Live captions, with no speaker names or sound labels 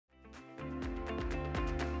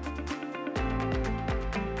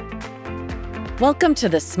Welcome to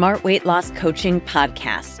the Smart Weight Loss Coaching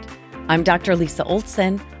Podcast. I'm Dr. Lisa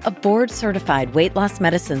Olson, a board-certified weight loss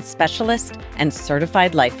medicine specialist and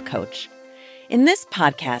certified life coach. In this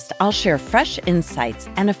podcast, I'll share fresh insights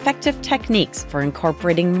and effective techniques for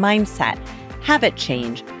incorporating mindset, habit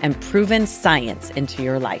change, and proven science into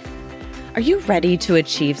your life. Are you ready to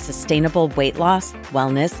achieve sustainable weight loss,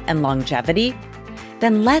 wellness, and longevity?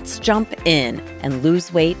 Then let's jump in and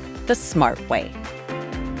lose weight the smart way.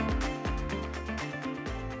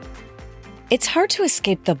 It's hard to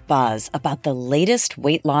escape the buzz about the latest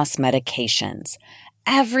weight loss medications.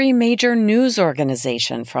 Every major news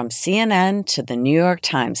organization from CNN to the New York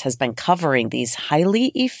Times has been covering these highly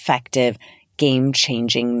effective,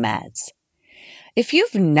 game-changing meds. If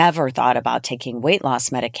you've never thought about taking weight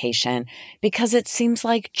loss medication because it seems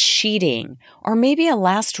like cheating or maybe a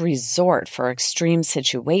last resort for extreme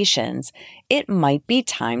situations, it might be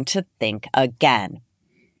time to think again.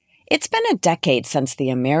 It's been a decade since the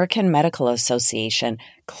American Medical Association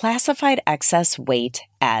classified excess weight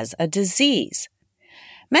as a disease.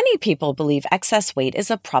 Many people believe excess weight is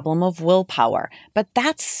a problem of willpower, but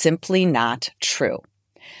that's simply not true.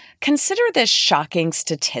 Consider this shocking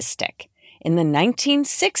statistic. In the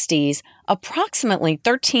 1960s, approximately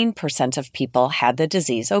 13% of people had the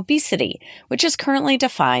disease obesity, which is currently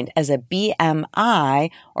defined as a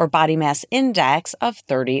BMI or body mass index of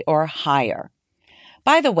 30 or higher.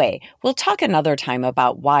 By the way, we'll talk another time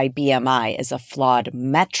about why BMI is a flawed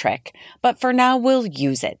metric, but for now we'll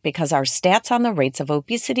use it because our stats on the rates of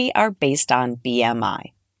obesity are based on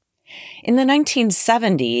BMI. In the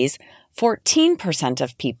 1970s, 14%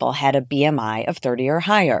 of people had a BMI of 30 or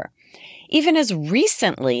higher. Even as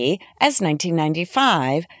recently as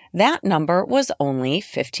 1995, that number was only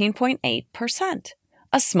 15.8%,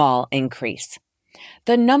 a small increase.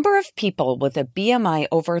 The number of people with a BMI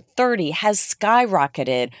over 30 has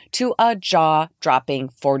skyrocketed to a jaw-dropping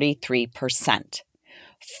 43%.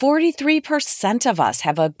 43% of us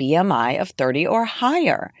have a BMI of 30 or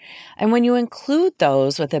higher. And when you include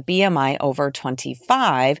those with a BMI over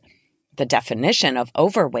 25, the definition of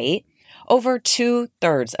overweight, over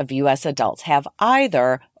 2/3 of U.S. adults have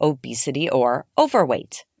either obesity or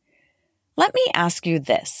overweight. Let me ask you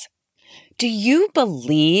this. Do you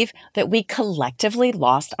believe that we collectively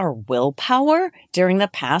lost our willpower during the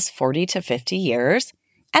past 40 to 50 years?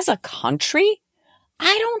 As a country?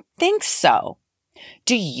 I don't think so.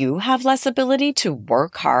 Do you have less ability to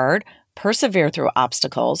work hard, persevere through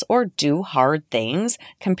obstacles, or do hard things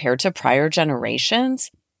compared to prior generations?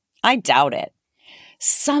 I doubt it.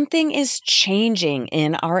 Something is changing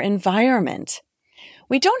in our environment.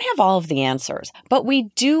 We don't have all of the answers, but we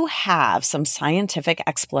do have some scientific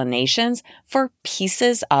explanations for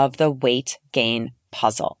pieces of the weight gain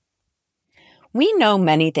puzzle. We know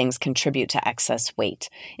many things contribute to excess weight,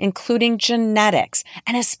 including genetics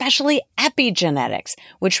and especially epigenetics,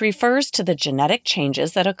 which refers to the genetic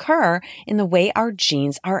changes that occur in the way our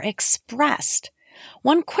genes are expressed.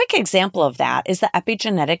 One quick example of that is the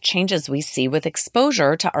epigenetic changes we see with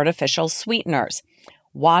exposure to artificial sweeteners.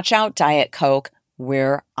 Watch out, Diet Coke.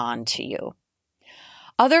 We're on to you.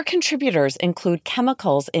 Other contributors include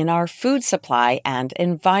chemicals in our food supply and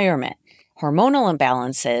environment, hormonal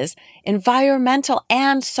imbalances, environmental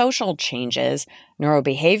and social changes,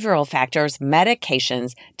 neurobehavioral factors,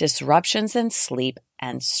 medications, disruptions in sleep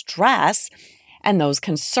and stress, and those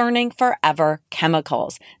concerning forever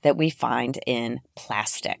chemicals that we find in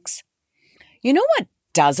plastics. You know what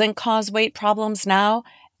doesn't cause weight problems now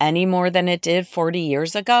any more than it did 40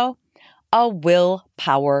 years ago? A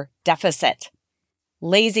willpower deficit,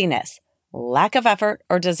 laziness, lack of effort,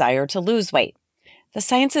 or desire to lose weight. The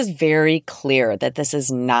science is very clear that this is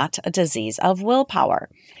not a disease of willpower.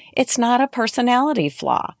 It's not a personality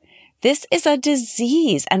flaw. This is a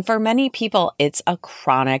disease, and for many people, it's a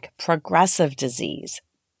chronic progressive disease.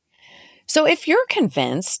 So if you're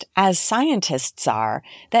convinced, as scientists are,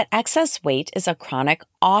 that excess weight is a chronic,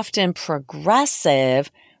 often progressive,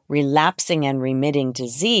 relapsing and remitting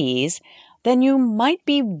disease, then you might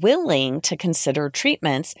be willing to consider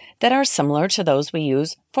treatments that are similar to those we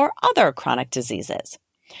use for other chronic diseases.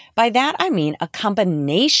 By that, I mean a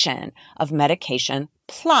combination of medication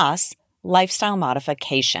plus lifestyle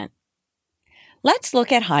modification. Let's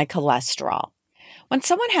look at high cholesterol. When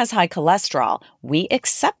someone has high cholesterol, we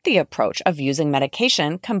accept the approach of using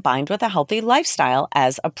medication combined with a healthy lifestyle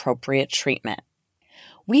as appropriate treatment.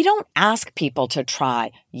 We don't ask people to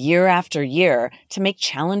try year after year to make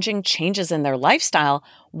challenging changes in their lifestyle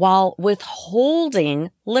while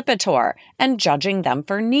withholding Lipitor and judging them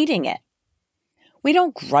for needing it. We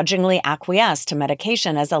don't grudgingly acquiesce to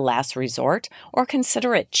medication as a last resort or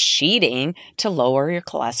consider it cheating to lower your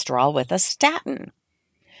cholesterol with a statin.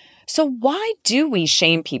 So why do we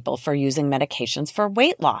shame people for using medications for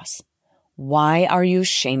weight loss? Why are you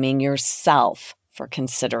shaming yourself for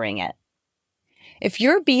considering it? If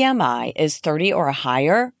your BMI is 30 or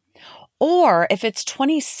higher, or if it's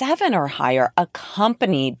 27 or higher,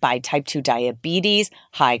 accompanied by type 2 diabetes,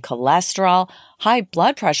 high cholesterol, high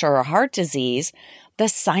blood pressure, or heart disease, the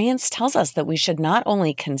science tells us that we should not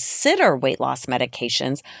only consider weight loss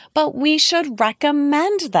medications, but we should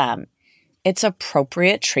recommend them. It's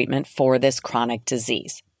appropriate treatment for this chronic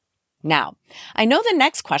disease. Now, I know the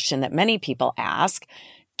next question that many people ask,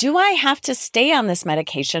 do I have to stay on this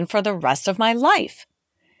medication for the rest of my life?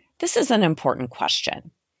 This is an important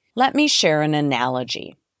question. Let me share an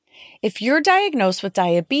analogy. If you're diagnosed with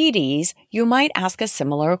diabetes, you might ask a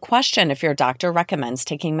similar question if your doctor recommends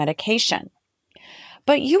taking medication.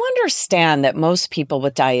 But you understand that most people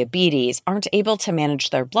with diabetes aren't able to manage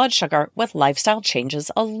their blood sugar with lifestyle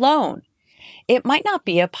changes alone. It might not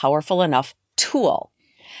be a powerful enough tool.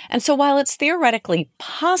 And so while it's theoretically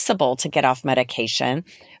possible to get off medication,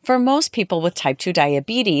 for most people with type 2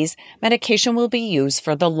 diabetes, medication will be used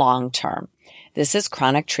for the long term. This is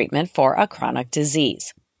chronic treatment for a chronic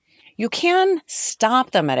disease. You can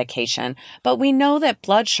stop the medication, but we know that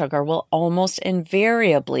blood sugar will almost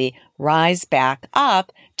invariably rise back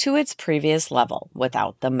up to its previous level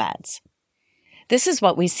without the meds. This is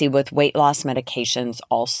what we see with weight loss medications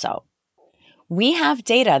also. We have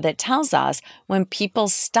data that tells us when people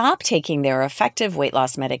stop taking their effective weight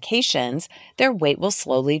loss medications, their weight will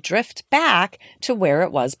slowly drift back to where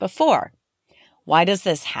it was before. Why does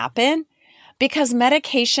this happen? Because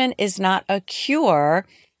medication is not a cure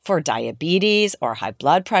for diabetes or high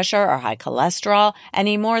blood pressure or high cholesterol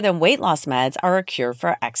any more than weight loss meds are a cure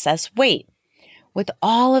for excess weight. With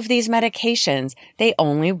all of these medications, they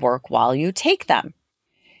only work while you take them.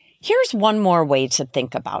 Here's one more way to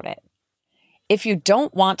think about it. If you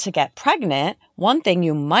don't want to get pregnant, one thing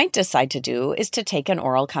you might decide to do is to take an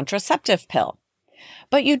oral contraceptive pill.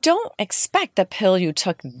 But you don't expect the pill you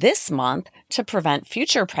took this month to prevent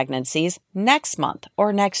future pregnancies next month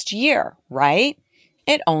or next year, right?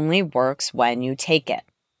 It only works when you take it.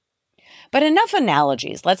 But enough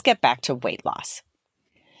analogies. Let's get back to weight loss.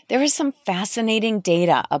 There is some fascinating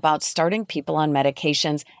data about starting people on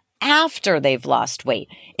medications after they've lost weight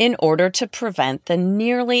in order to prevent the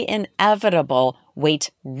nearly inevitable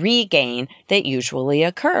weight regain that usually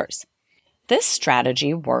occurs. This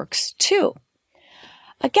strategy works too.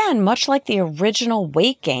 Again, much like the original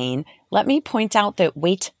weight gain, let me point out that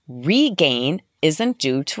weight regain isn't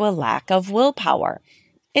due to a lack of willpower.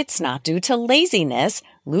 It's not due to laziness,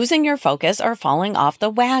 losing your focus, or falling off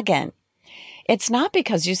the wagon. It's not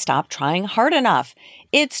because you stopped trying hard enough.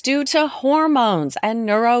 It's due to hormones and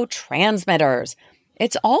neurotransmitters.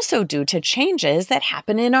 It's also due to changes that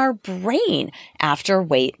happen in our brain after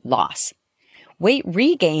weight loss. Weight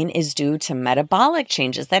regain is due to metabolic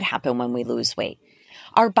changes that happen when we lose weight.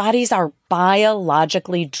 Our bodies are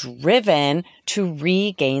biologically driven to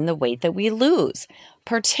regain the weight that we lose,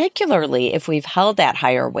 particularly if we've held that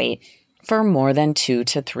higher weight for more than 2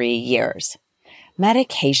 to 3 years.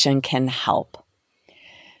 Medication can help.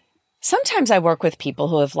 Sometimes I work with people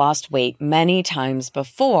who have lost weight many times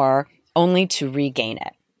before, only to regain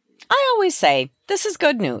it. I always say, this is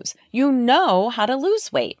good news. You know how to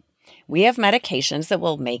lose weight. We have medications that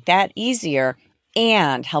will make that easier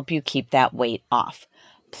and help you keep that weight off.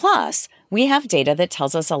 Plus, we have data that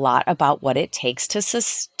tells us a lot about what it takes to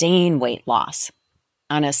sustain weight loss.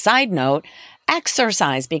 On a side note,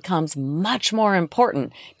 exercise becomes much more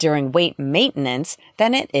important during weight maintenance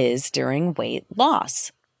than it is during weight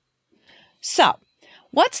loss. So,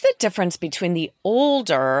 what's the difference between the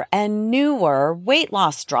older and newer weight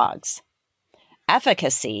loss drugs?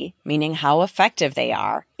 Efficacy, meaning how effective they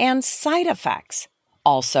are, and side effects,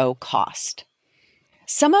 also cost.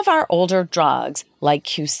 Some of our older drugs, like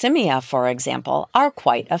Qsymia, for example, are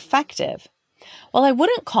quite effective. While I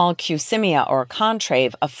wouldn't call Qsymia or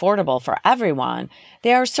Contrave affordable for everyone,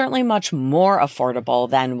 they are certainly much more affordable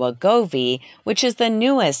than Wegovy, which is the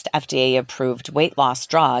newest FDA-approved weight loss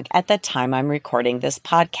drug at the time I'm recording this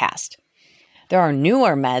podcast. There are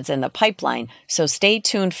newer meds in the pipeline, so stay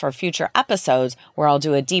tuned for future episodes where I'll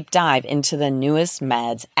do a deep dive into the newest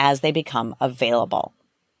meds as they become available.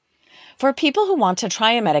 For people who want to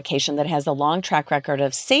try a medication that has a long track record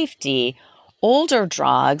of safety, older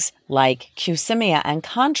drugs like Qsymia and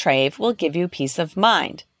Contrave will give you peace of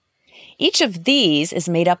mind. Each of these is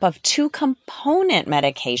made up of 2 component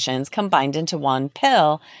medications combined into one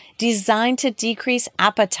pill designed to decrease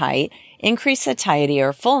appetite, increase satiety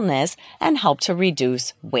or fullness, and help to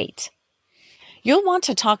reduce weight. You'll want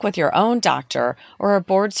to talk with your own doctor or a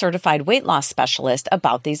board-certified weight loss specialist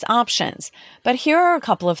about these options, but here are a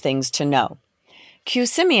couple of things to know.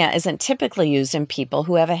 Qsymia isn't typically used in people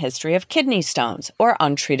who have a history of kidney stones or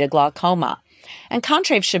untreated glaucoma, and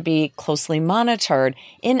Contrave should be closely monitored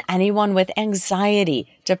in anyone with anxiety,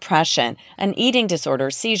 depression, an eating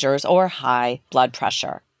disorder, seizures, or high blood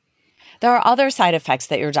pressure. There are other side effects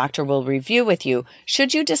that your doctor will review with you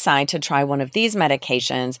should you decide to try one of these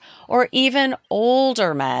medications or even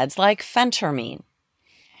older meds like phentermine.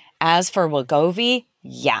 As for Wegovy,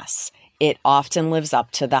 yes, it often lives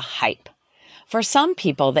up to the hype. For some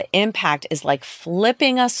people, the impact is like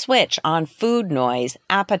flipping a switch on food noise,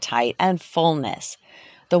 appetite, and fullness.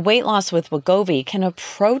 The weight loss with Wegovy can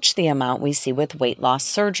approach the amount we see with weight loss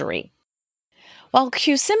surgery. While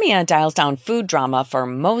Qsymia dials down food drama for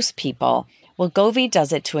most people, Wegovy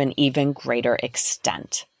does it to an even greater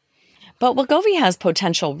extent. But Wegovy has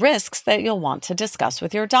potential risks that you'll want to discuss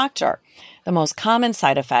with your doctor. The most common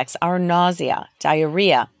side effects are nausea,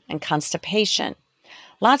 diarrhea, and constipation.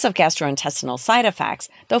 Lots of gastrointestinal side effects,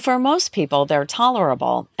 though for most people they're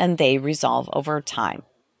tolerable and they resolve over time.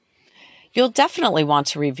 You'll definitely want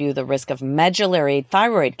to review the risk of medullary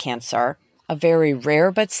thyroid cancer, a very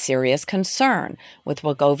rare but serious concern with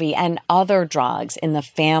Wegovy and other drugs in the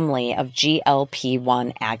family of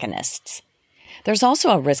GLP-1 agonists. There's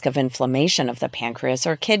also a risk of inflammation of the pancreas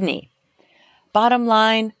or kidney. Bottom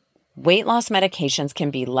line, weight loss medications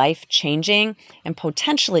can be life-changing and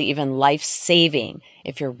potentially even life-saving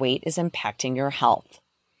if your weight is impacting your health.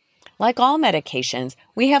 Like all medications,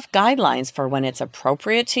 we have guidelines for when it's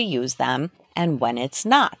appropriate to use them and when it's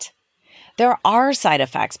not. There are side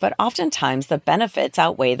effects, but oftentimes the benefits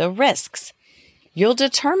outweigh the risks. You'll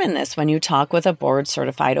determine this when you talk with a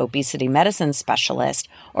board-certified obesity medicine specialist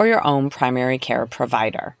or your own primary care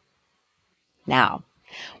provider. Now,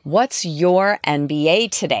 what's your NBA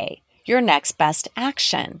today? Your next best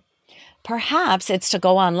action? Perhaps it's to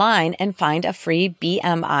go online and find a free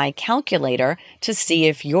BMI calculator to see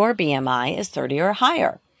if your BMI is 30 or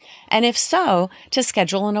higher. And if so, to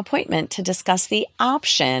schedule an appointment to discuss the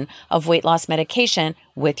option of weight loss medication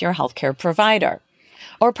with your healthcare provider.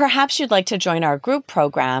 Or perhaps you'd like to join our group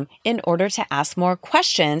program in order to ask more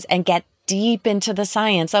questions and get deep into the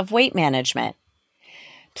science of weight management.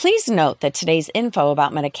 Please note that today's info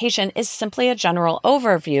about medication is simply a general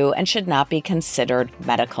overview and should not be considered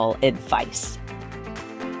medical advice.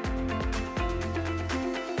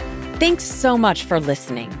 Thanks so much for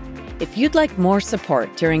listening. If you'd like more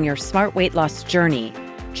support during your smart weight loss journey,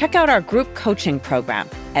 check out our group coaching program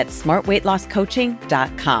at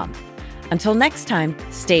smartweightlosscoaching.com. Until next time,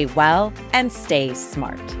 stay well and stay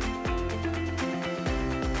smart.